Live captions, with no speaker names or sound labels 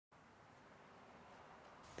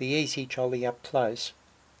The easy trolley up close.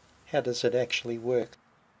 How does it actually work?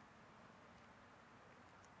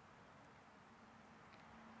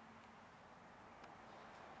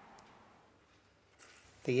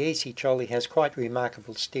 The easy trolley has quite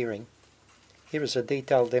remarkable steering. Here is a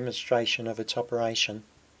detailed demonstration of its operation.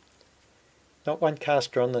 Not one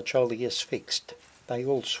caster on the trolley is fixed. They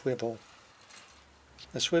all swivel.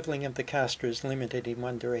 The swivelling of the caster is limited in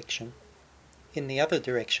one direction. In the other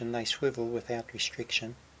direction they swivel without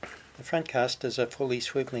restriction. The front casters are fully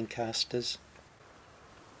swivelling casters.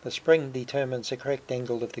 The spring determines the correct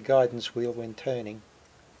angle of the guidance wheel when turning.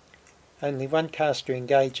 Only one caster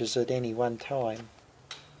engages at any one time.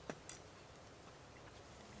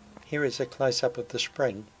 Here is a close-up of the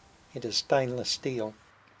spring. It is stainless steel.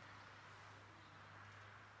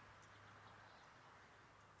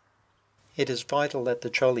 It is vital that the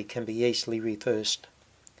trolley can be easily reversed.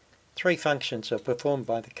 3 functions are performed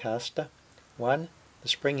by the caster. 1. The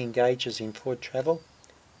spring engages in forward travel.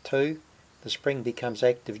 2. The spring becomes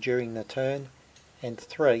active during the turn. And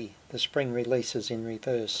 3. The spring releases in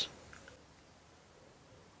reverse.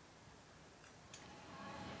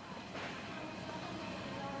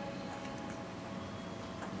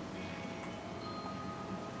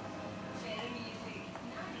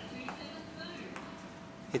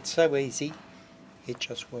 It's so easy, it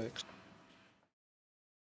just works.